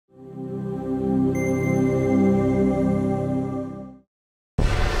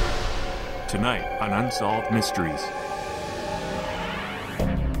Tonight on Unsolved Mysteries.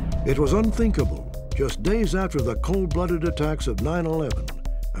 It was unthinkable. Just days after the cold-blooded attacks of 9/11,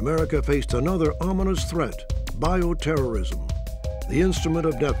 America faced another ominous threat, bioterrorism. The instrument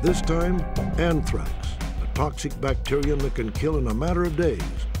of death this time, anthrax, a toxic bacterium that can kill in a matter of days,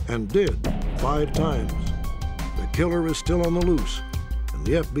 and did 5 times. The killer is still on the loose, and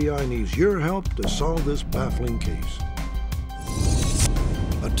the FBI needs your help to solve this baffling case.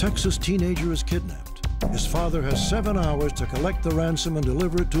 A Texas teenager is kidnapped. His father has 7 hours to collect the ransom and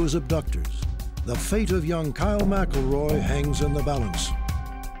deliver it to his abductors. The fate of young Kyle McElroy hangs in the balance.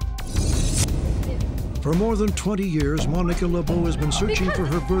 For more than 20 years, Monica LeBeau has been searching for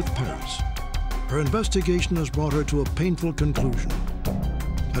her birth parents. Her investigation has brought her to a painful conclusion.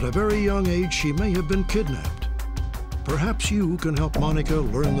 At a very young age, she may have been kidnapped. Perhaps you can help Monica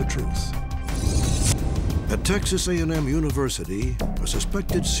learn the truth. At Texas A&M University, a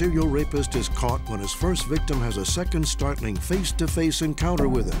suspected serial rapist is caught when his first victim has a second startling face-to-face encounter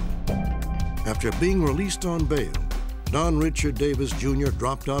with him. After being released on bail, Don Richard Davis Jr.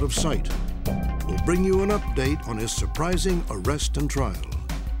 dropped out of sight. We'll bring you an update on his surprising arrest and trial.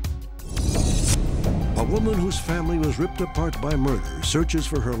 A woman whose family was ripped apart by murder searches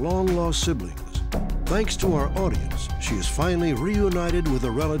for her long-lost siblings. Thanks to our audience, she is finally reunited with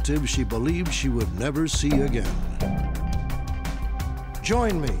a relative she believed she would never see again.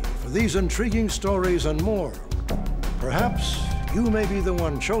 Join me for these intriguing stories and more. Perhaps you may be the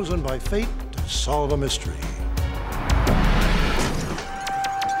one chosen by fate to solve a mystery.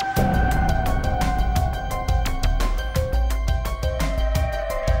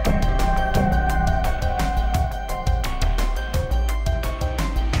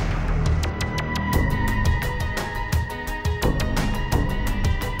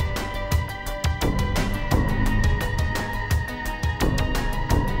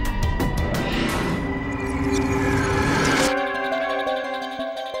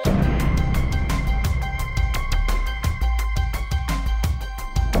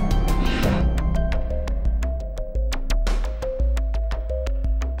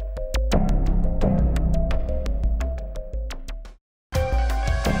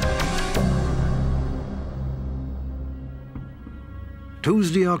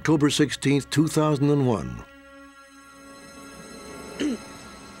 Tuesday, October 16th, 2001.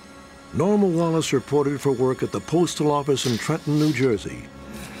 Norma Wallace reported for work at the postal office in Trenton, New Jersey.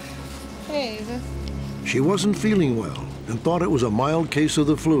 Hey, She wasn't feeling well and thought it was a mild case of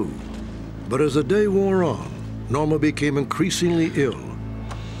the flu. But as the day wore on, Norma became increasingly ill.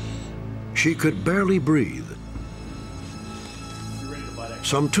 She could barely breathe.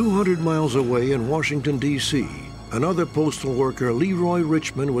 Some 200 miles away in Washington, D.C., another postal worker, Leroy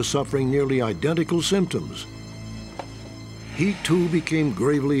Richmond, was suffering nearly identical symptoms. He too became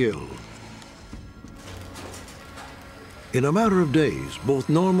gravely ill. In a matter of days, both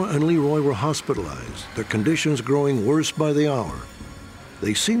Norma and Leroy were hospitalized, their conditions growing worse by the hour.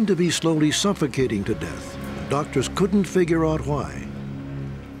 They seemed to be slowly suffocating to death. Doctors couldn't figure out why.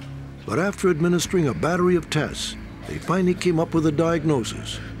 But after administering a battery of tests, they finally came up with a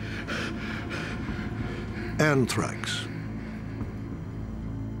diagnosis: anthrax.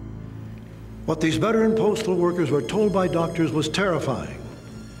 What these veteran postal workers were told by doctors was terrifying.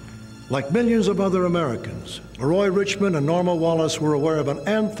 Like millions of other Americans, Leroy Richmond and Norma Wallace were aware of an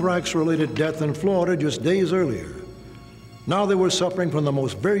anthrax-related death in Florida just days earlier. Now they were suffering from the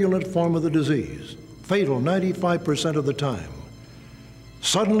most virulent form of the disease, fatal 95% of the time.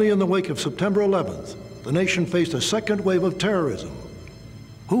 Suddenly, in the wake of September 11th, the nation faced a second wave of terrorism.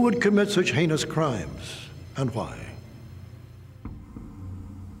 Who would commit such heinous crimes? And why?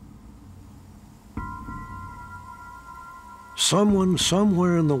 Someone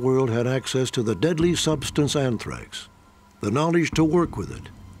somewhere in the world had access to the deadly substance anthrax, the knowledge to work with it,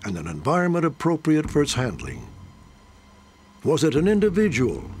 and an environment appropriate for its handling. Was it an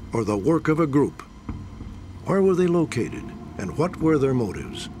individual or the work of a group? Where were they located, and what were their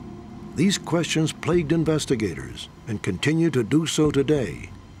motives? These questions plagued investigators and continue to do so today.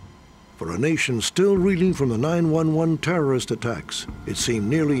 For a nation still reeling from the 9/11 terrorist attacks, it seemed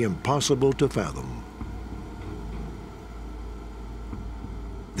nearly impossible to fathom.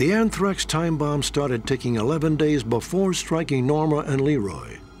 The anthrax time bomb started ticking 11 days before striking Norma and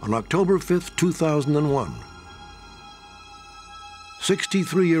Leroy on October 5th, 2001.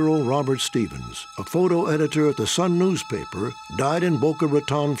 63-year-old Robert Stevens, a photo editor at the Sun newspaper, died in Boca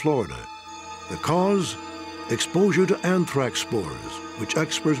Raton, Florida. The cause? Exposure to anthrax spores, which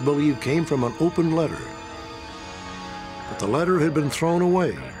experts believe came from an open letter. But the letter had been thrown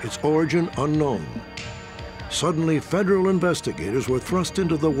away, its origin unknown. Suddenly, federal investigators were thrust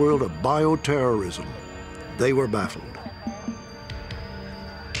into the world of bioterrorism. They were baffled.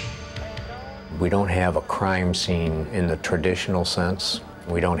 We don't have a crime scene in the traditional sense.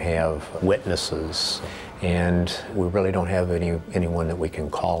 We don't have witnesses, and we really don't have anyone that we can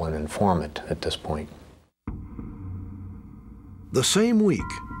call an informant at this point. The same week,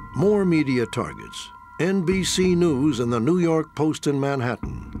 more media targets. NBC News and the New York Post in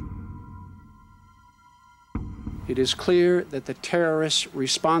Manhattan. It is clear that the terrorists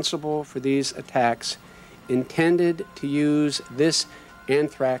responsible for these attacks intended to use this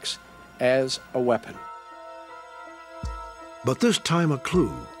anthrax as a weapon. But this time a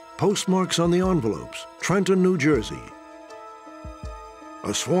clue. Postmarks on the envelopes, Trenton, New Jersey.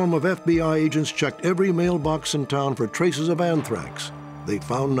 A swarm of FBI agents checked every mailbox in town for traces of anthrax. They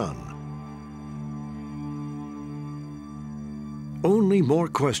found none. Only more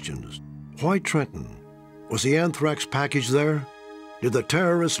questions. Why Trenton? Was the anthrax package there? Did the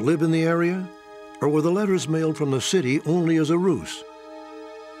terrorists live in the area? Or were the letters mailed from the city only as a ruse?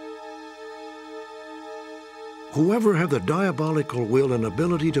 Whoever had the diabolical will and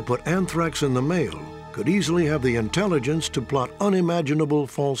ability to put anthrax in the mail could easily have the intelligence to plot unimaginable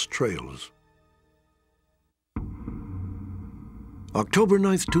false trails. October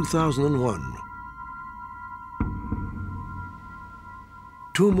 9th, 2001.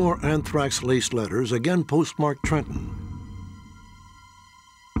 2 more anthrax-laced letters, again postmarked Trenton.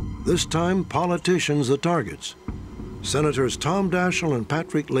 This time, politicians the targets. Senators Tom Daschle and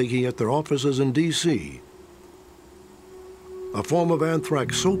Patrick Leahy at their offices in D.C. A form of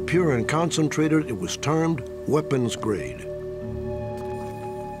anthrax so pure and concentrated it was termed weapons grade.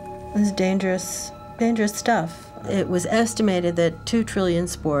 It's dangerous stuff. It was estimated that 2 trillion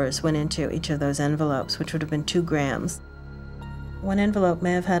spores went into each of those envelopes, which would have been 2 grams. One envelope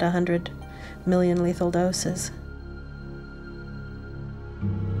may have had 100 million lethal doses.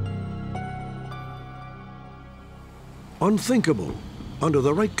 Unthinkable. Under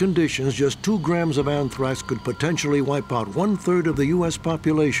the right conditions, just 2 grams of anthrax could potentially wipe out 1/3 of the U.S.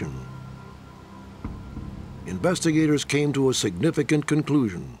 population. Investigators came to a significant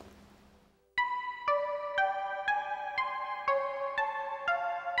conclusion.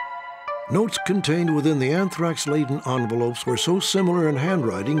 Notes contained within the anthrax-laden envelopes were so similar in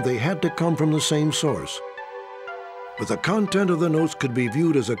handwriting they had to come from the same source. But the content of the notes could be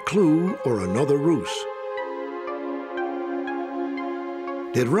viewed as a clue or another ruse.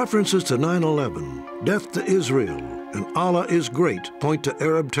 Did references to 9/11, death to Israel, and Allah is great point to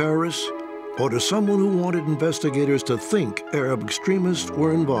Arab terrorists, or to someone who wanted investigators to think Arab extremists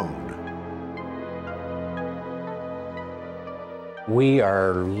were involved? We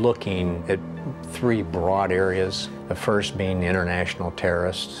are looking at 3 broad areas. The first being international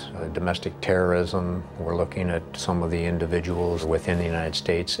terrorists, domestic terrorism. We're looking at some of the individuals within the United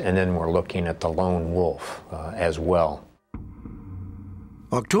States, and then we're looking at the lone wolf as well.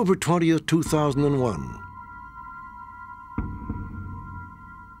 October 20th, 2001.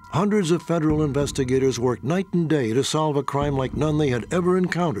 Hundreds of federal investigators worked night and day to solve a crime like none they had ever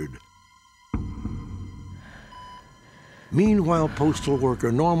encountered. Meanwhile, postal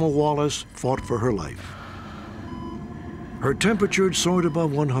worker Norma Wallace fought for her life. Her temperature had soared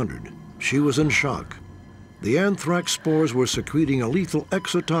above 100. She was in shock. The anthrax spores were secreting a lethal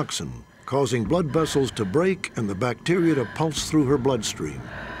exotoxin, causing blood vessels to break and the bacteria to pulse through her bloodstream.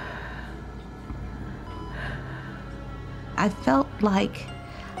 I felt like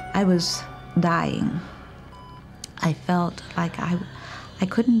I was dying. I felt like I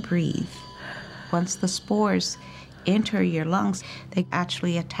couldn't breathe. Once the spores enter your lungs, they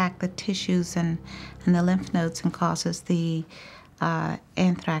actually attack the tissues and the lymph nodes and causes the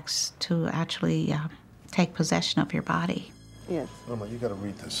anthrax to actually take possession of your body. Yes. Norma, you gotta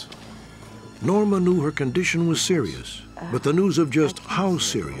read this. Norma knew her condition was serious, but the news of just how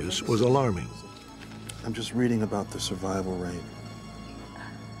serious was alarming. I'm just reading about the survival rate.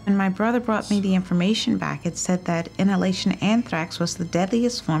 When my brother brought me the information back, it said that inhalation anthrax was the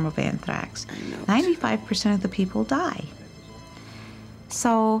deadliest form of anthrax. 95% of the people die.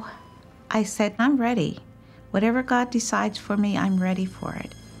 So I said, I'm ready. Whatever God decides for me, I'm ready for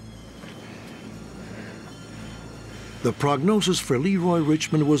it. The prognosis for Leroy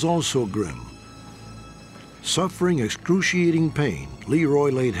Richmond was also grim. Suffering excruciating pain, Leroy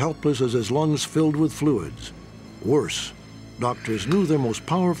laid helpless as his lungs filled with fluids. Worse, doctors knew their most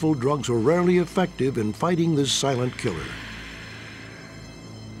powerful drugs were rarely effective in fighting this silent killer.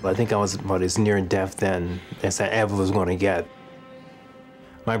 I think I was about as near death then as I ever was going to get.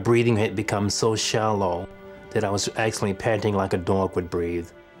 My breathing had become so shallow that I was actually panting like a dog would breathe.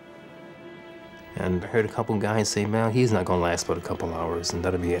 And I heard a couple guys say, man, he's not gonna last but a couple hours, and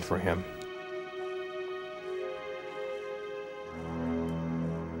that'll be it for him.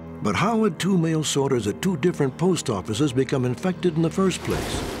 But how had two mail sorters at two different post offices become infected in the first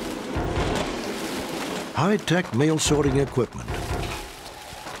place? High-tech mail sorting equipment.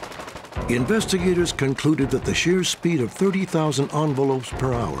 Investigators concluded that the sheer speed of 30,000 envelopes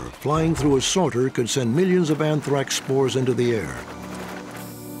per hour flying through a sorter could send millions of anthrax spores into the air.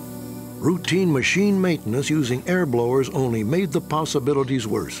 Routine machine maintenance using air blowers only made the possibilities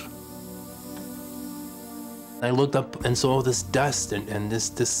worse. I looked up and saw this dust and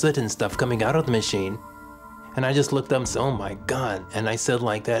this soot and stuff coming out of the machine. And I just looked up and said, oh my God. And I said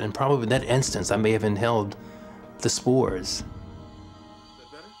like that, and probably in that instance, I may have inhaled the spores.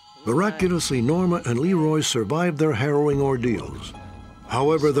 Miraculously, Norma and Leroy survived their harrowing ordeals.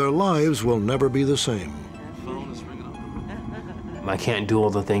 However, their lives will never be the same. I can't do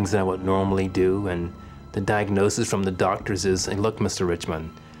all the things that I would normally do, and the diagnosis from the doctors is, hey, look, Mr. Richmond,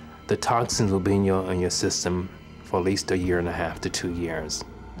 the toxins will be in your system for at least 1.5 to 2 years.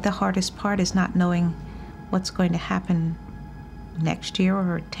 The hardest part is not knowing what's going to happen next year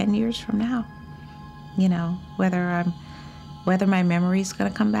or 10 years from now. You know, whether my memory is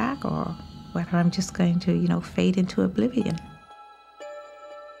going to come back or whether I'm just going to, you know, fade into oblivion.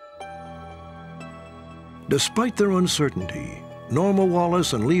 Despite their uncertainty, Norma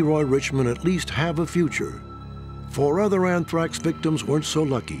Wallace and Leroy Richmond at least have a future. 4 other anthrax victims weren't so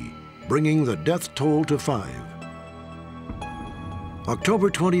lucky, bringing the death toll to 5. October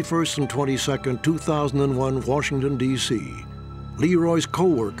 21st and 22nd, 2001, Washington, D.C. Leroy's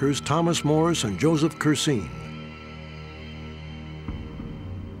co-workers Thomas Morris and Joseph Cursine.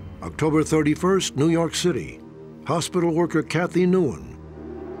 October 31st, New York City. Hospital worker Kathy Newen.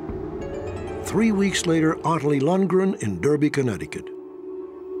 3 weeks later, Ottilie Lundgren in Derby, Connecticut.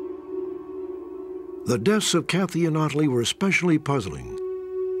 The deaths of Kathy and Ottilie were especially puzzling.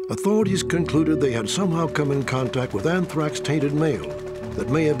 Authorities concluded they had somehow come in contact with anthrax-tainted mail that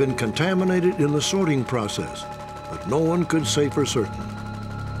may have been contaminated in the sorting process, but no one could say for certain.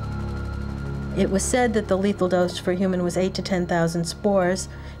 It was said that the lethal dose for human was 8,000 to 10,000 spores.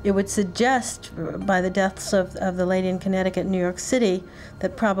 It would suggest, by the deaths of the lady in Connecticut and New York City,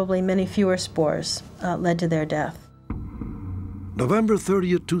 that probably many fewer spores led to their death. November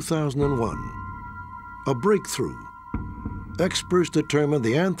 30th, 2001. A breakthrough. Experts determined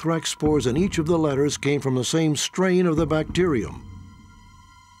the anthrax spores in each of the letters came from the same strain of the bacterium.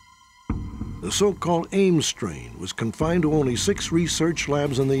 The so-called AIM strain was confined to only 6 research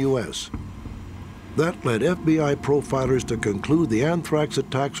labs in the U.S. That led FBI profilers to conclude the anthrax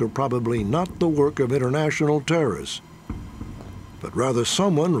attacks were probably not the work of international terrorists, but rather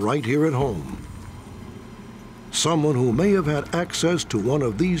someone right here at home. Someone who may have had access to one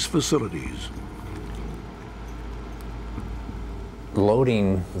of these facilities.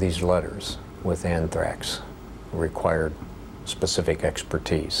 Loading these letters with anthrax required specific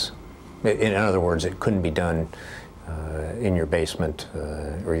expertise. In other words, it couldn't be done in your basement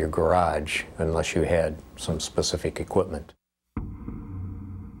or your garage unless you had some specific equipment.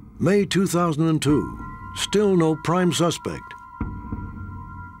 May 2002, still no prime suspect.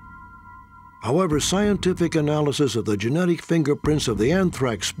 However, scientific analysis of the genetic fingerprints of the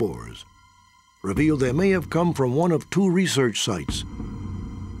anthrax spores revealed they may have come from one of 2 research sites,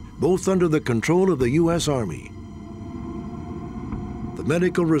 both under the control of the U.S. Army. The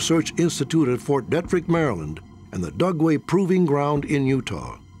Medical Research Institute at Fort Detrick, Maryland, and the Dugway Proving Ground in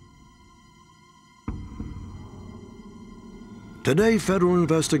Utah. Today, federal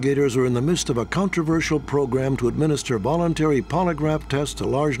investigators are in the midst of a controversial program to administer voluntary polygraph tests to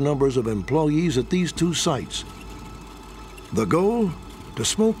large numbers of employees at these 2 sites. The goal? To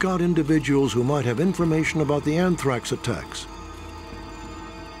smoke out individuals who might have information about the anthrax attacks.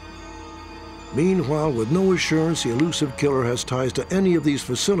 Meanwhile, with no assurance the elusive killer has ties to any of these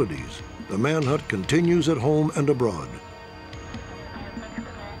facilities, the manhunt continues at home and abroad.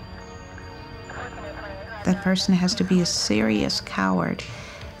 That person has to be a serious coward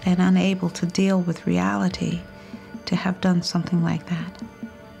and unable to deal with reality to have done something like that.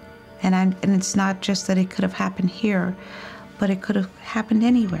 And it's not just that it could have happened here, but it could have happened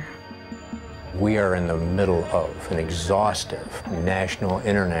anywhere. We are in the middle of an exhaustive national,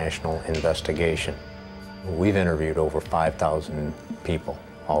 international investigation. We've interviewed over 5,000 people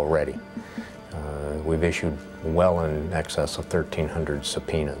already. We've issued well in excess of 1,300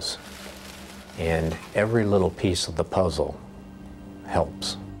 subpoenas. And every little piece of the puzzle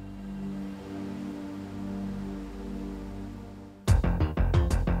helps.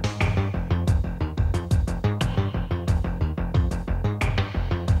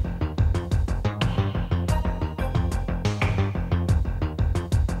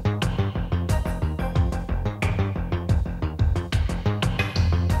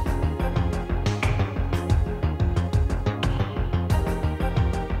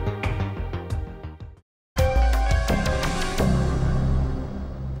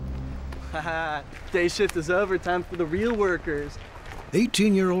 Day shift is over, time for the real workers.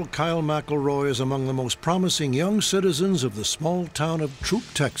 18-year-old Kyle McElroy is among the most promising young citizens of the small town of Troop,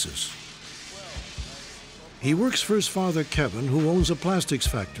 Texas. He works for his father, Kevin, who owns a plastics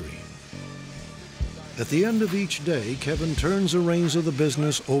factory. At the end of each day, Kevin turns the reins of the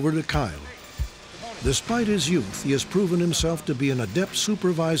business over to Kyle. Despite his youth, he has proven himself to be an adept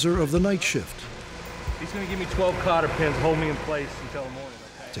supervisor of the night shift. He's going to give me 12 cotter pins, hold me in place until the morning.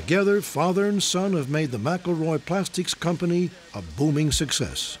 Okay? Together, father and son have made the McElroy Plastics Company a booming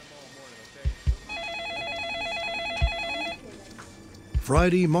success.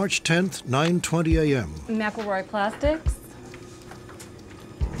 Friday, March 10th, 9:20 a.m. McElroy Plastics?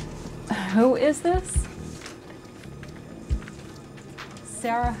 Who is this?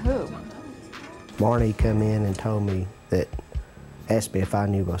 Sarah who? Marnie come in and told me that, asked me if I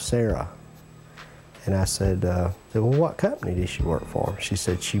knew a Sarah. And I said, well, what company did she work for? She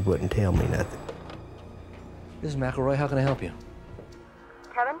said she wouldn't tell me nothing. This is McElroy, how can I help you?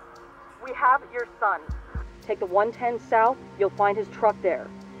 Kevin, we have your son. Take the 110 south, you'll find his truck there.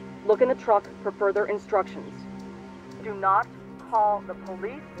 Look in the truck for further instructions. Do not call the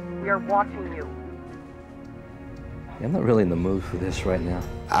police, we are watching you. Yeah, I'm not really in the mood for this right now.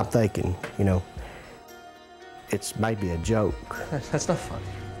 I'm thinking, you know, it's maybe a joke. That's not funny.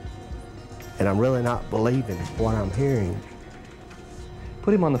 And I'm really not believing what I'm hearing.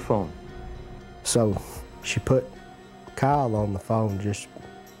 Put him on the phone. So she put Kyle on the phone just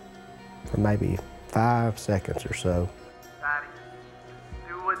for maybe 5 seconds or so. Daddy,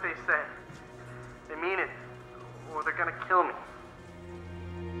 do what they say. They mean it, or they're gonna kill me.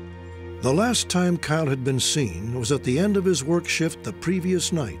 The last time Kyle had been seen was at the end of his work shift the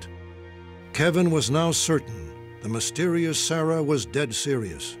previous night. Kevin was now certain the mysterious Sarah was dead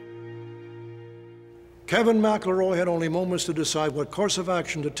serious. Kevin McElroy had only moments to decide what course of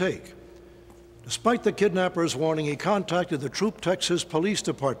action to take. Despite the kidnapper's warning, he contacted the Troop, Texas Police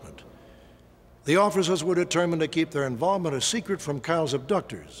Department. The officers were determined to keep their involvement a secret from Kyle's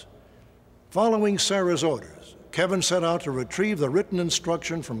abductors. Following Sarah's orders, Kevin set out to retrieve the written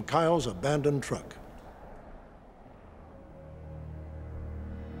instruction from Kyle's abandoned truck.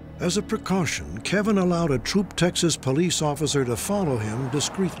 As a precaution, Kevin allowed a Troop, Texas police officer to follow him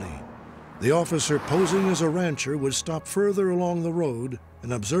discreetly. The officer, posing as a rancher, would stop further along the road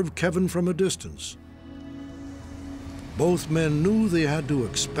and observe Kevin from a distance. Both men knew they had to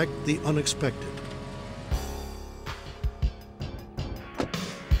expect the unexpected.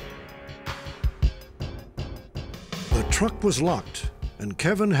 The truck was locked, and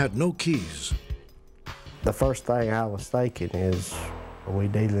Kevin had no keys. The first thing I was thinking is, are we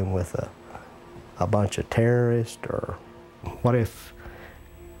dealing with a bunch of terrorists, or what if,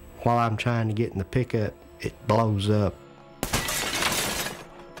 while I'm trying to get in the pickup, it blows up?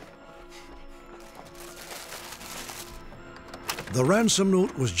 The ransom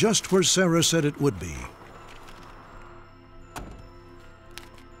note was just where Sarah said it would be.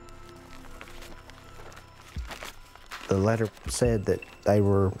 The letter said that they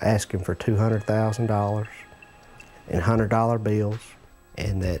were asking for $200,000 in $100 bills,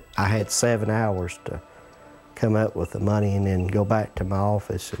 and that I had 7 hours to come up with the money and then go back to my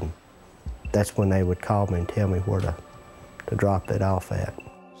office, and that's when they would call me and tell me where to drop it off at.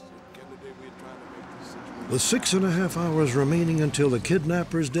 With 6.5 hours remaining until the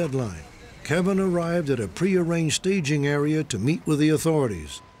kidnapper's deadline, Kevin arrived at a prearranged staging area to meet with the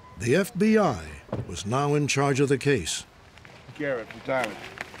authorities. The FBI was now in charge of the case. Garrett, retirement.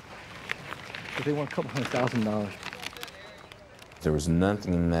 But they want a couple $100,000. There was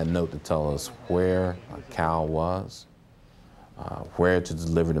nothing in that note to tell us where Kyle was, where to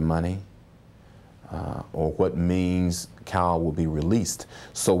deliver the money, or what means Kyle will be released.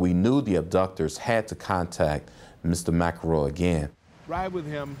 So we knew the abductors had to contact Mr. McElroy again. Ride with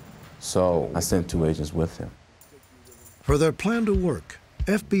him. So I sent 2 agents with him. For their plan to work,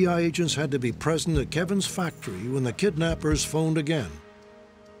 FBI agents had to be present at Kevin's factory when the kidnappers phoned again.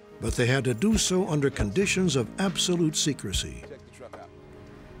 But they had to do so under conditions of absolute secrecy.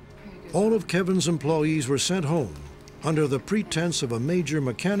 All of Kevin's employees were sent home under the pretense of a major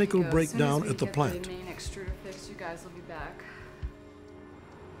mechanical breakdown at the plant.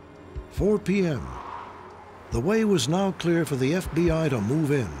 4 p.m. The way was now clear for the FBI to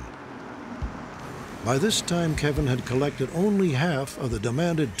move in. By this time, Kevin had collected only half of the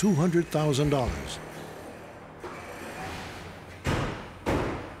demanded $200,000.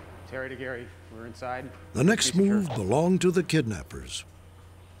 Terry to Gary, we're inside. The next move belonged to the kidnappers.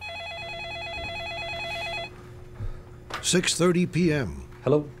 6:30 p.m.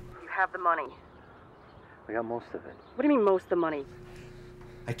 Hello? You have the money. I got most of it. What do you mean most of the money?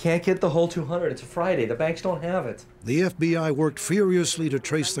 I can't get the whole 200. It's a Friday. The banks don't have it. The FBI worked furiously to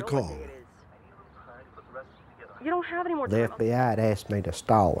trace the call. You don't have any more The time. FBI had asked me to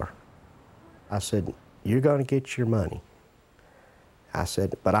stall her. I said, "You're going to get your money." I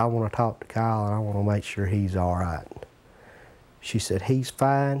said, "But I want to talk to Kyle and I want to make sure he's all right." She said, "He's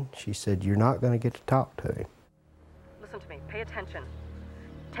fine." She said, "You're not going to get to talk to him." Listen to me. Pay attention.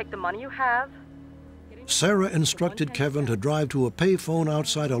 Take the money you have. Sarah instructed Kevin to drive to a payphone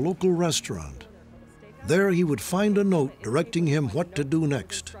outside a local restaurant. There he would find a note directing him what to do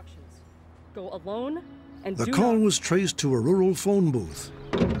next. Go alone and The call was traced to a rural phone booth,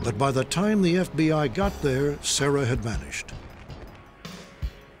 but by the time the FBI got there, Sarah had vanished.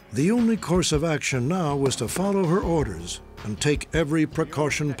 The only course of action now was to follow her orders and take every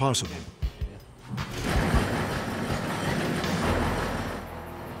precaution possible. –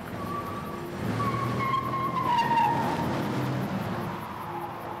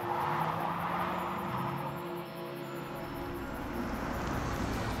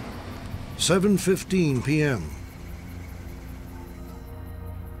 7:15 p.m.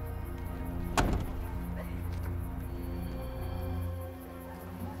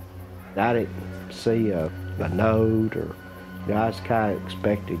 I didn't see a note, or I was kind of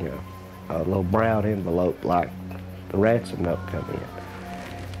expecting a little brown envelope like the ransom note come in.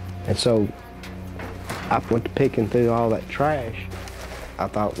 And so I went to picking through all that trash. I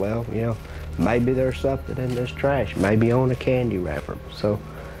thought, well, you know, maybe there's something in this trash, maybe on a candy wrapper. So,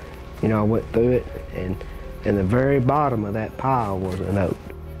 you know, I went through it, and in the very bottom of that pile was a note.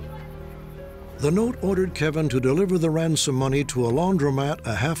 The note ordered Kevin to deliver the ransom money to a laundromat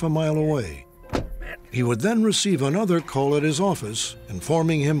a half a mile away. He would then receive another call at his office,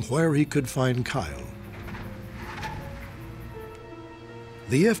 informing him where he could find Kyle.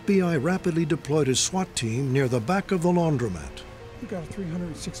 The FBI rapidly deployed a SWAT team near the back of the laundromat. We've got a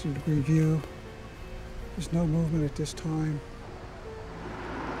 360-degree view. There's no movement at this time.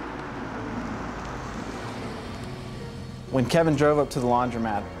 When Kevin drove up to the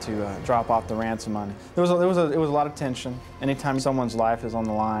laundromat to drop off the ransom money, it was a lot of tension. Anytime someone's life is on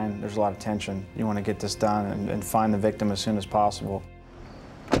the line, there's a lot of tension. You want to get this done and find the victim as soon as possible.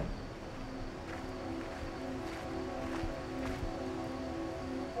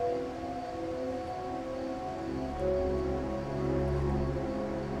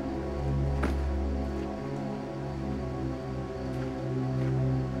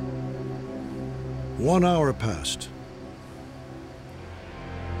 One hour passed.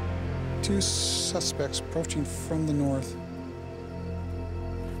 Two suspects approaching from the north.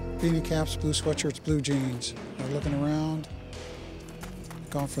 Beanie caps, blue sweatshirts, blue jeans. They're looking around.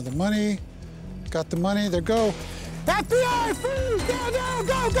 Going for the money. Got the money. There go. FBI, freeze! Down, down,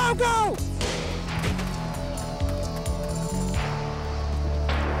 go, go, go!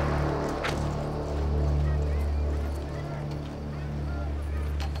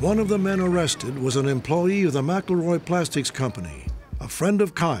 One of the men arrested was an employee of the McElroy Plastics Company, a friend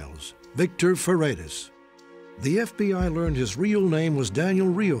of Kyle's, Victor Ferreras. The FBI learned his real name was Daniel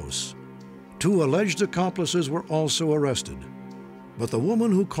Rios. Two alleged accomplices were also arrested, but the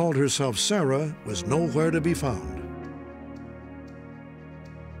woman who called herself Sarah was nowhere to be found.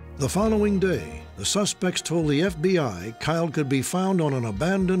 The following day, the suspects told the FBI Kyle could be found on an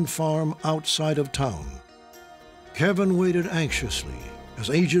abandoned farm outside of town. Kevin waited anxiously as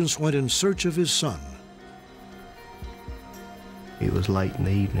agents went in search of his son. It was late in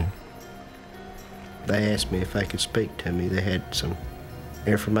the evening. They asked me if they could speak to me. They had some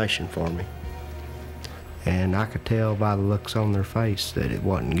information for me. And I could tell by the looks on their face that it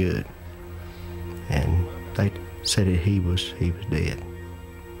wasn't good. And they said that he was dead.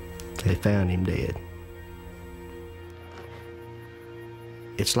 They found him dead.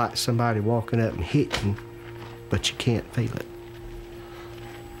 It's like somebody walking up and hitting, but you can't feel it.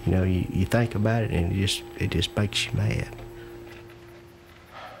 You know, you think about it and it just makes you mad.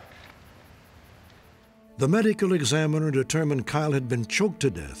 The medical examiner determined Kyle had been choked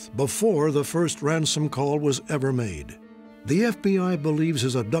to death before the first ransom call was ever made. The FBI believes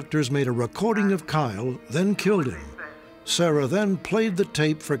his abductors made a recording of Kyle, then killed him. Sarah then played the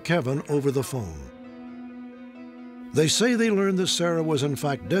tape for Kevin over the phone. They say they learned that Sarah was in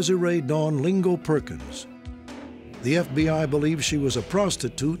fact Desiree Dawn Lingo Perkins. The FBI believes she was a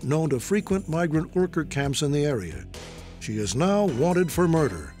prostitute known to frequent migrant worker camps in the area. She is now wanted for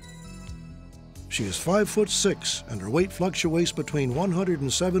murder. She is 5'6", and her weight fluctuates between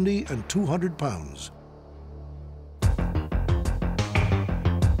 170 and 200 pounds.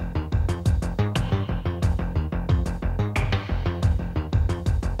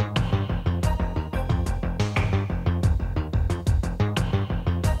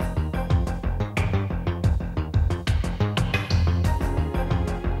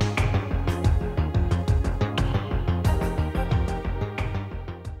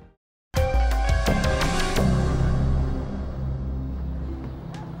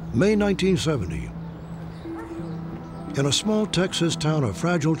 May 1970. In a small Texas town, a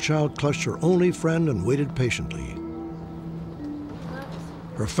fragile child clutched her only friend and waited patiently.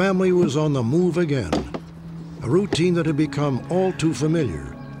 Her family was on the move again, a routine that had become all too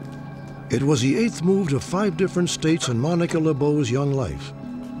familiar. It was the 8th move to 5 different states in Monica LeBeau's young life.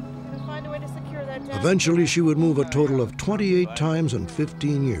 Eventually, she would move a total of 28 times in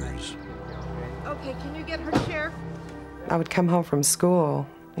 15 years. Okay, can you get her chair? I would come home from school,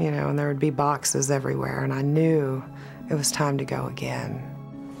 you know, and there would be boxes everywhere, and I knew it was time to go again.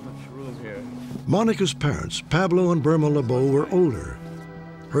 Monica's parents, Pablo and Burma LeBeau, were older.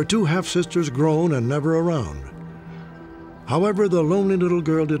 Her 2 half-sisters grown and never around. However, the lonely little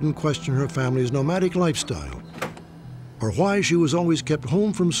girl didn't question her family's nomadic lifestyle, or why she was always kept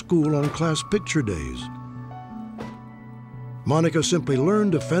home from school on class picture days. Monica simply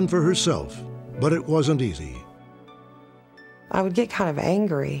learned to fend for herself, but it wasn't easy. I would get kind of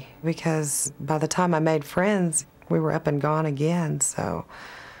angry because by the time I made friends, we were up and gone again, so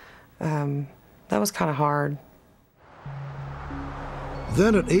that was kind of hard.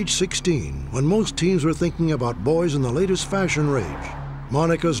 Then at age 16, when most teens were thinking about boys in the latest fashion rage,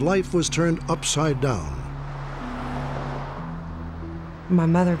 Monica's life was turned upside down. My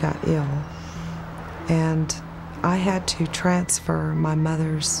mother got ill, and I had to transfer my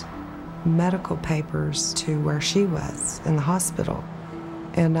mother's medical papers to where she was in the hospital.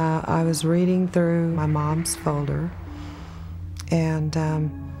 And I was reading through my mom's folder, and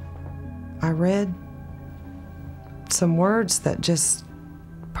I read some words that just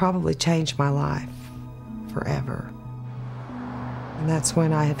probably changed my life forever. And that's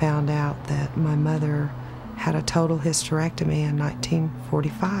when I found out that my mother had a total hysterectomy in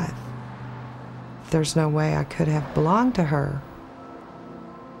 1945. There's no way I could have belonged to her.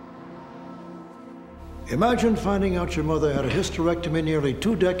 Imagine finding out your mother had a hysterectomy nearly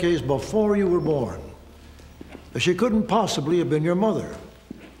 2 decades before you were born. She couldn't possibly have been your mother,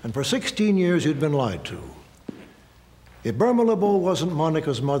 and for 16 years you'd been lied to. If Burma LeBeau wasn't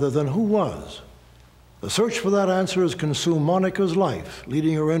Monica's mother, then who was? The search for that answer has consumed Monica's life,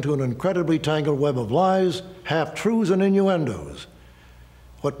 leading her into an incredibly tangled web of lies, half-truths, and innuendos.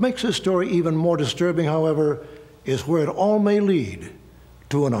 What makes this story even more disturbing, however, is where it all may lead,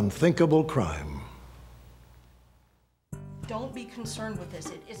 to an unthinkable crime. Don't be concerned with this.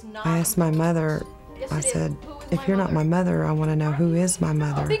 It is not. I asked my mother, I said, if you're not my mother, I want to know who is my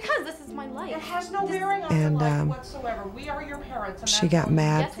mother. Because this is my life. It has no bearing on And, your life whatsoever. We are your parents. And She that's got all.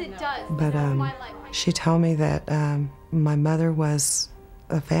 mad, Yes, it does. but she told me that my mother was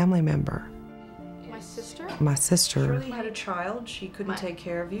a family member. My sister? My sister. Shirley had a child. She couldn't take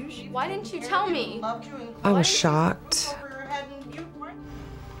care of you. She Why didn't you tell me? loved you and I was cried shocked, over your head and you weren't.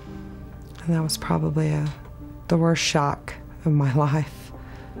 and that was probably the worst shock of my life.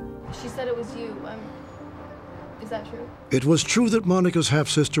 She said it was you. Is that true? It was true that Monica's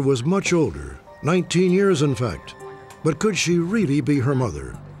half-sister was much older, 19 years in fact, but could she really be her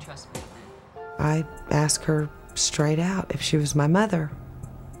mother? I asked her straight out if she was my mother,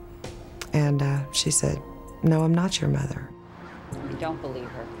 and she said, no, I'm not your mother. I don't believe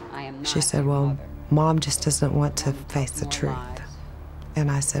her. I am not. She said, well, Mom just doesn't want to face the truth. And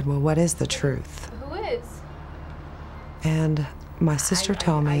I said, well, what is the truth? Who is? And my sister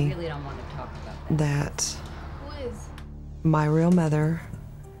told I me really don't want to talk about that Who is? my real mother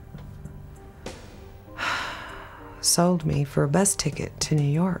sold me for a bus ticket to New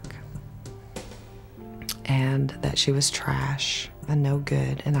York, and that she was trash and no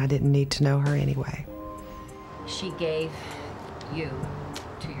good, and I didn't need to know her anyway. She gave you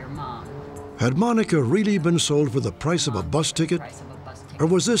to your mom. Had Monica really been sold for the price of a bus ticket? Or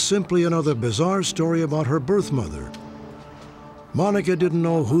was this simply another bizarre story about her birth mother? Monica didn't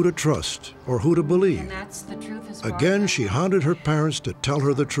know who to trust or who to believe. That's the truth as far Again, she haunted her parents to tell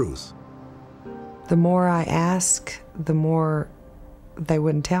her the truth. The more I asked, the more they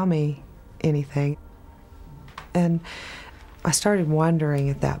wouldn't tell me anything. And I started wondering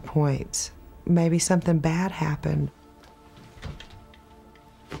at that point, maybe something bad happened.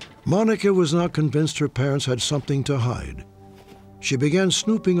 Monica was not convinced her parents had something to hide. She began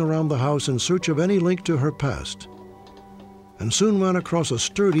snooping around the house in search of any link to her past, and soon ran across a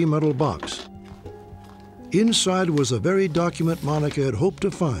sturdy metal box. Inside was the very document Monica had hoped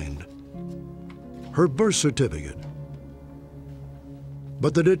to find, her birth certificate.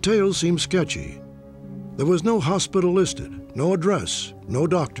 But the details seemed sketchy. There was no hospital listed, no address, no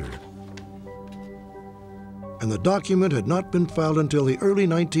doctor. And the document had not been filed until the early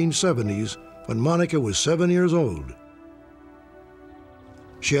 1970s, when Monica was 7 years old.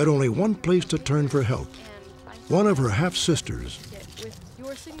 She had only one place to turn for help, one of her half-sisters.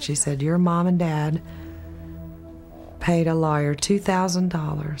 She said, your mom and dad paid a lawyer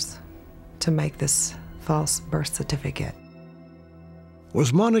 $2,000 to make this false birth certificate.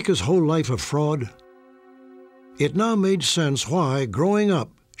 Was Monica's whole life a fraud? It now made sense why, growing up,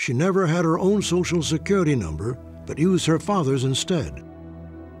 she never had her own Social Security number, but used her father's instead.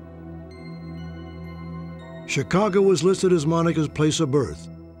 Chicago was listed as Monica's place of birth,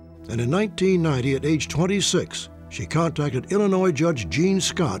 and in 1990, at age 26, she contacted Illinois Judge Gene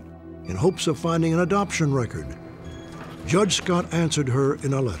Scott in hopes of finding an adoption record. Judge Scott answered her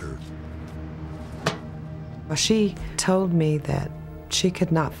in a letter. She told me that she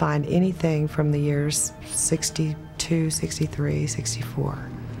could not find anything from the years 62, 63, 64,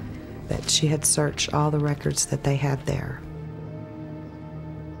 that she had searched all the records that they had there.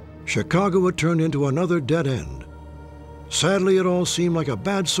 Chicago had turned into another dead end. Sadly, it all seemed like a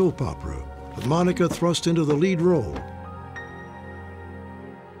bad soap opera, with Monica thrust into the lead role.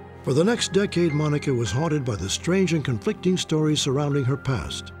 For the next decade, Monica was haunted by the strange and conflicting stories surrounding her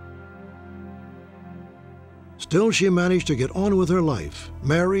past. Still, she managed to get on with her life,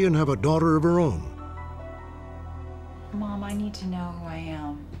 marry, and have a daughter of her own. Mom, I need to know who I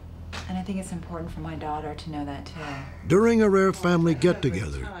am. And I think it's important for my daughter to know that, too. During a rare family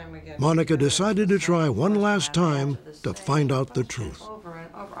get-together, Monica decided to try one last time to find out the truth. Over and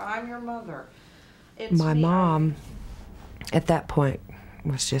over. I'm your mother. My mom, at that point,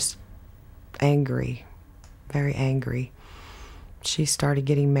 was just angry, very angry. She started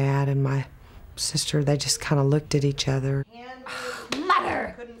getting mad, and my sister, they just kind of looked at each other.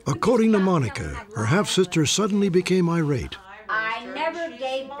 Mother! According to Monica, her half-sister suddenly became irate. I never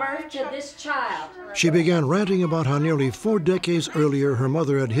gave birth to this child. She began ranting about how nearly 4 decades earlier her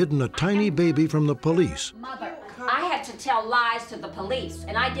mother had hidden a tiny baby from the police. Mother, I had to tell lies to the police,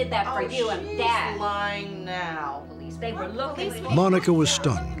 and I did that for you and Dad. Lying now. Police, they were looking for Monica was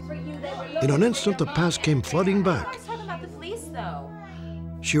stunned. In an instant, the past came flooding back. talking about the police, though.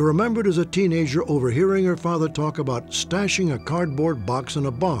 She remembered as a teenager overhearing her father talk about stashing a cardboard box in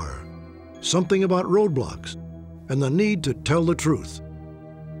a bar, something about roadblocks, and the need to tell the truth.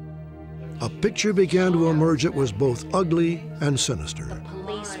 A picture began to emerge that was both ugly and sinister.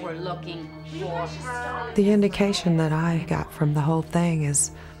 Police were looking for her. The indication that I got from the whole thing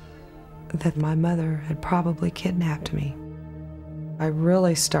is that my mother had probably kidnapped me. I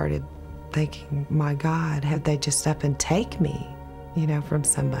really started thinking, my God, had they just up and take me, you know, from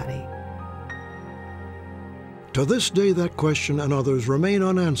somebody? To this day, that question and others remain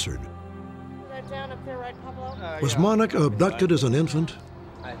unanswered. Was Monica abducted as an infant?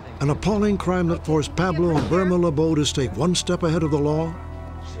 An appalling crime that forced Pablo and Burma LeBeau to stay one step ahead of the law?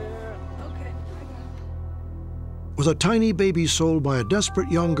 Was a tiny baby sold by a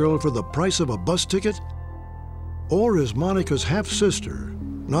desperate young girl for the price of a bus ticket? Or is Monica's half-sister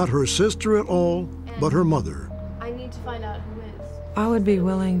not her sister at all, but her mother? I need to find out who is. I would be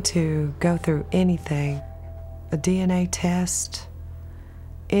willing to go through anything, a DNA test,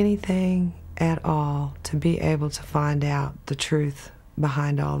 anything at all to be able to find out the truth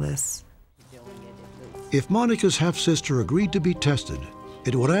behind all this. If Monica's half-sister agreed to be tested,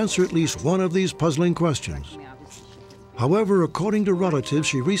 it would answer at least one of these puzzling questions. However, according to relatives,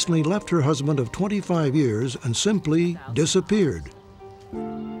 she recently left her husband of 25 years and simply disappeared.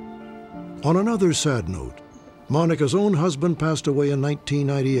 On another sad note, Monica's own husband passed away in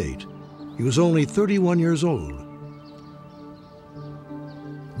 1998. He was only 31 years old.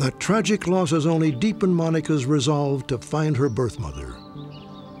 That tragic loss has only deepened Monica's resolve to find her birth mother.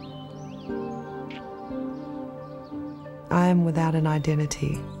 I am without an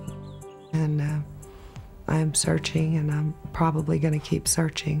identity, and I am searching, and I'm probably going to keep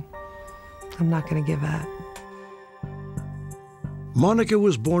searching. I'm not going to give up. Monica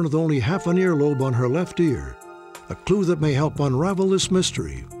was born with only half an earlobe on her left ear, a clue that may help unravel this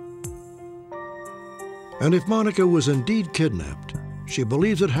mystery. And if Monica was indeed kidnapped, she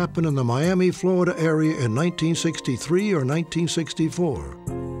believes it happened in the Miami, Florida area in 1963 or 1964.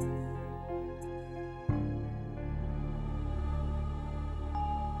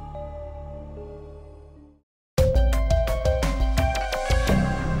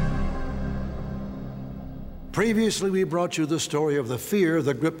 Previously, we brought you the story of the fear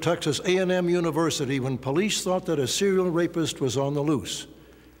that gripped Texas A&M University when police thought that a serial rapist was on the loose.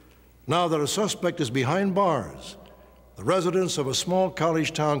 Now that a suspect is behind bars, the residents of a small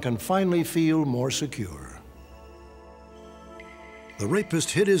college town can finally feel more secure. The rapist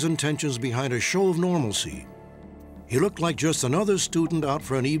hid his intentions behind a show of normalcy. He looked like just another student out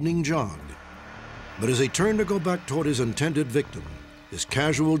for an evening jog. But as he turned to go back toward his intended victim, his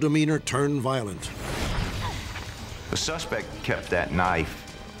casual demeanor turned violent. The suspect kept that knife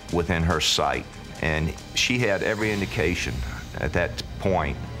within her sight, and she had every indication at that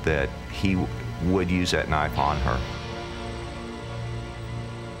point that he would use that knife on her.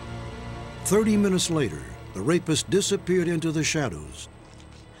 30 minutes later, the rapist disappeared into the shadows.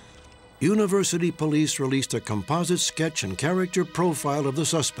 University police released a composite sketch and character profile of the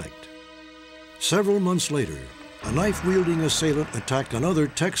suspect. Several months later, a knife-wielding assailant attacked another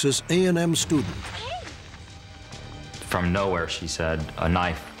Texas A&M student. From nowhere, she said, a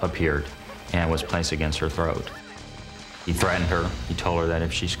knife appeared and was placed against her throat. He threatened her. He told her that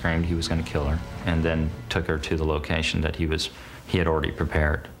if she screamed, he was going to kill her, and then took her to the location that he had already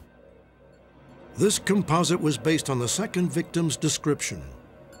prepared. This composite was based on the second victim's description.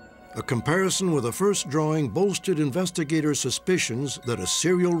 A comparison with the first drawing bolstered investigators' suspicions that a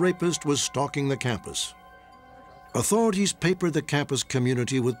serial rapist was stalking the campus. Authorities papered the campus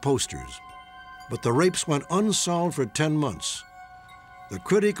community with posters, but the rapes went unsolved for 10 months. The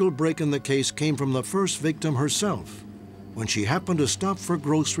critical break in the case came from the first victim herself, when she happened to stop for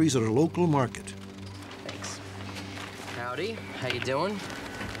groceries at a local market. Thanks. Howdy, how you doing?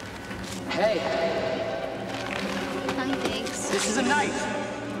 Hey. Hi, thanks. This is a knife.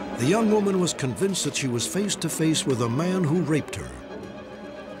 The young woman was convinced that she was face to face with a man who raped her.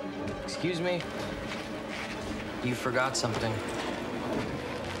 Excuse me. You forgot something.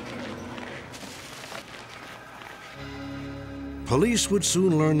 Police would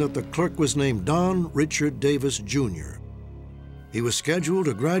soon learn that the clerk was named Don Richard Davis, Jr. He was scheduled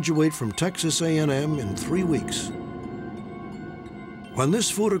to graduate from Texas A&M in 3 weeks. When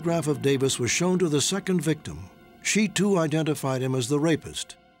this photograph of Davis was shown to the second victim, she too identified him as the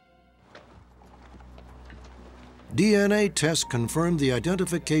rapist. DNA tests confirmed the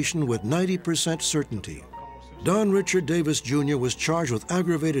identification with 90% certainty. Don Richard Davis, Jr. was charged with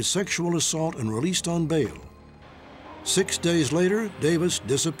aggravated sexual assault and released on bail. 6 days later, Davis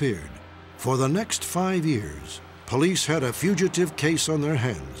disappeared. For the next 5 years, police had a fugitive case on their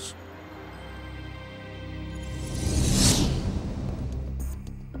hands.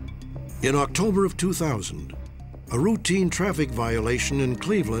 In October of 2000, a routine traffic violation in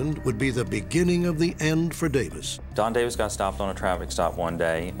Cleveland would be the beginning of the end for Davis. Don Davis got stopped on a traffic stop one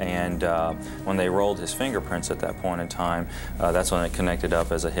day, and when they rolled his fingerprints at that point in time, that's when it connected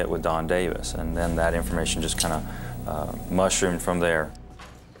up as a hit with Don Davis, and then that information just kind of mushroomed from there.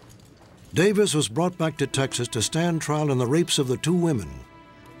 Davis was brought back to Texas to stand trial in the rapes of the 2 women.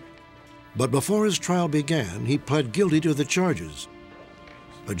 But before his trial began, he pled guilty to the charges.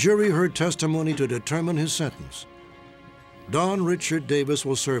 A jury heard testimony to determine his sentence. Don Richard Davis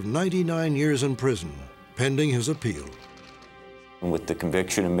will serve 99 years in prison, pending his appeal. With the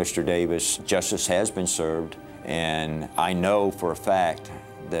conviction of Mr. Davis, justice has been served, and I know for a fact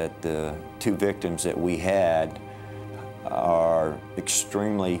that the 2 victims that we had are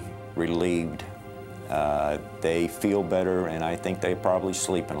extremely relieved. They feel better, and I think they're probably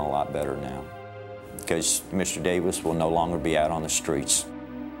sleeping a lot better now, because Mr. Davis will no longer be out on the streets.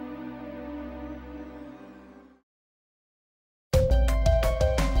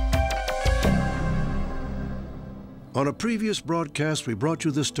 On a previous broadcast, we brought you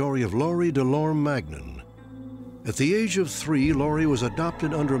the story of Laurie Delorme Magnan. At the age of 3, Laurie was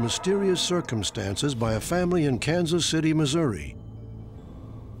adopted under mysterious circumstances by a family in Kansas City, Missouri.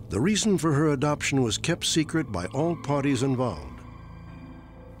 The reason for her adoption was kept secret by all parties involved.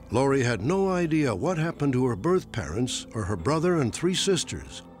 Laurie had no idea what happened to her birth parents or her brother and 3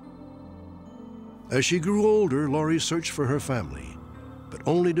 sisters. As she grew older, Laurie searched for her family, but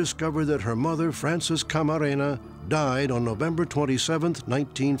only discovered that her mother, Frances Camarena, died on November 27,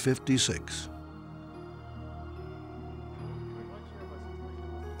 1956.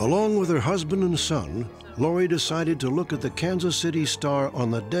 Along with her husband and son, Laurie decided to look at the Kansas City Star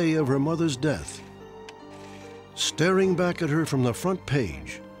on the day of her mother's death. Staring back at her from the front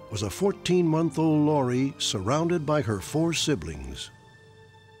page was a 14-month-old Laurie surrounded by her 4 siblings.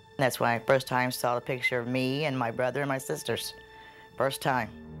 That's when I first time saw the picture of me and my brother and my sisters. First time.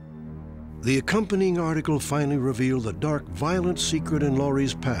 The accompanying article finally revealed the dark, violent secret in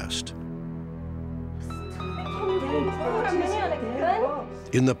Laurie's past.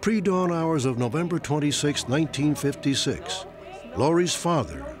 In the pre-dawn hours of November 26, 1956, Laurie's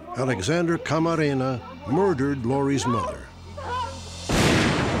father, Alexander Camarena, murdered Laurie's mother.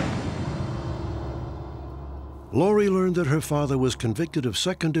 Laurie learned that her father was convicted of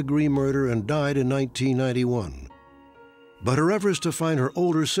second-degree murder and died in 1991. But her efforts to find her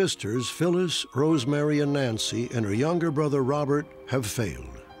older sisters, Phyllis, Rosemary, and Nancy, and her younger brother, Robert, have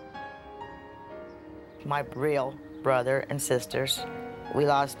failed. My real brother and sisters, we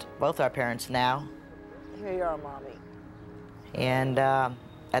lost both our parents now. Here you are, Mommy. And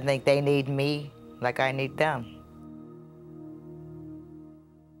I think they need me like I need them.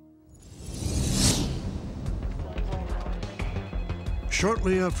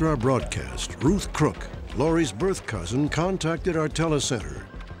 Shortly after our broadcast, Ruth Crook, Lori's birth cousin, contacted our telecenter.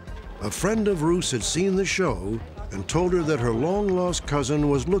 A friend of Ruth's had seen the show and told her that her long-lost cousin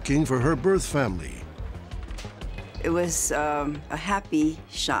was looking for her birth family. It was a happy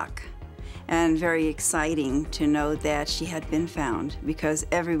shock and very exciting to know that she had been found, because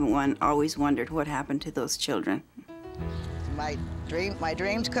everyone always wondered what happened to those children. My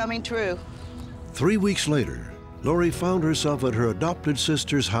dream's coming true. 3 weeks later, Lori found herself at her adopted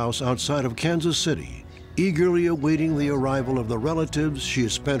sister's house outside of Kansas City, eagerly awaiting the arrival of the relatives she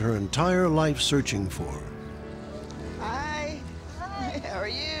has spent her entire life searching for. Hi. How are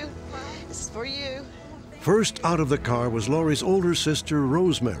you? This is for you. First out of the car was Lori's older sister,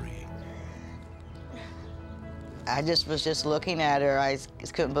 Rosemary. I was just looking at her. I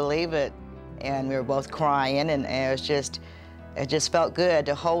just couldn't believe it. And we were both crying, and it just felt good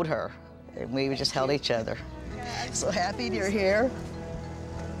to hold her. And we just held each other. So happy you're here.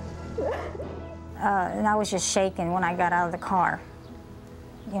 And I was just shaking when I got out of the car.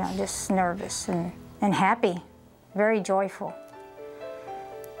 You know, just nervous and happy, very joyful.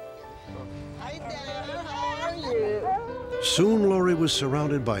 Hi, Dad. How are you? Soon Lori was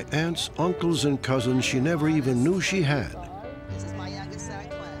surrounded by aunts, uncles, and cousins she never even knew she had. This is my youngest son,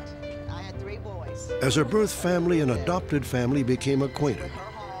 Clint. I had 3 boys. As her birth family and adopted family became acquainted,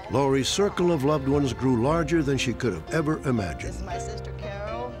 Lori's circle of loved ones grew larger than she could have ever imagined. This is my sister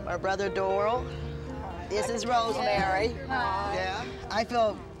Carol, our brother Doral. This is Rosemary. Yeah. I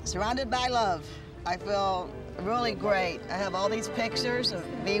feel surrounded by love. I feel really great. I have all these pictures of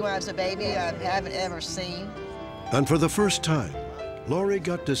me when I was a baby I haven't ever seen. And for the first time, Lori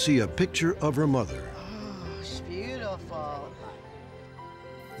got to see a picture of her mother. Oh, she's beautiful.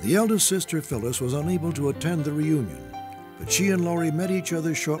 The eldest sister, Phyllis, was unable to attend the reunion, but she and Lori met each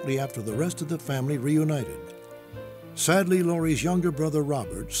other shortly after the rest of the family reunited. Sadly, Lori's younger brother,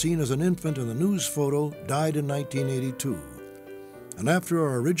 Robert, seen as an infant in the news photo, died in 1982. And after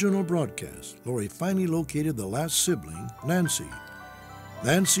our original broadcast, Lori finally located the last sibling, Nancy.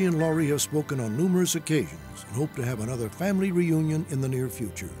 Nancy and Lori have spoken on numerous occasions and hope to have another family reunion in the near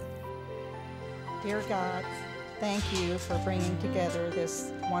future. Dear God, thank you for bringing together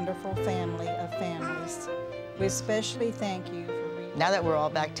this wonderful family of families. We especially thank you for... Now that we're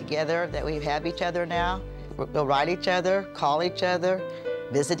all back together, that we have each other now, we'll write each other, call each other,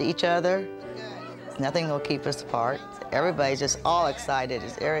 visit each other. Nothing will keep us apart. Everybody's just all excited.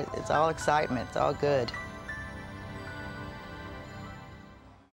 It's all excitement. It's all good.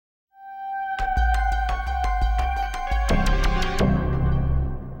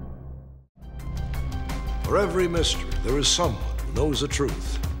 For every mystery, there is someone who knows the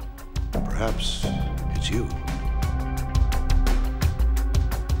truth. Perhaps it's you.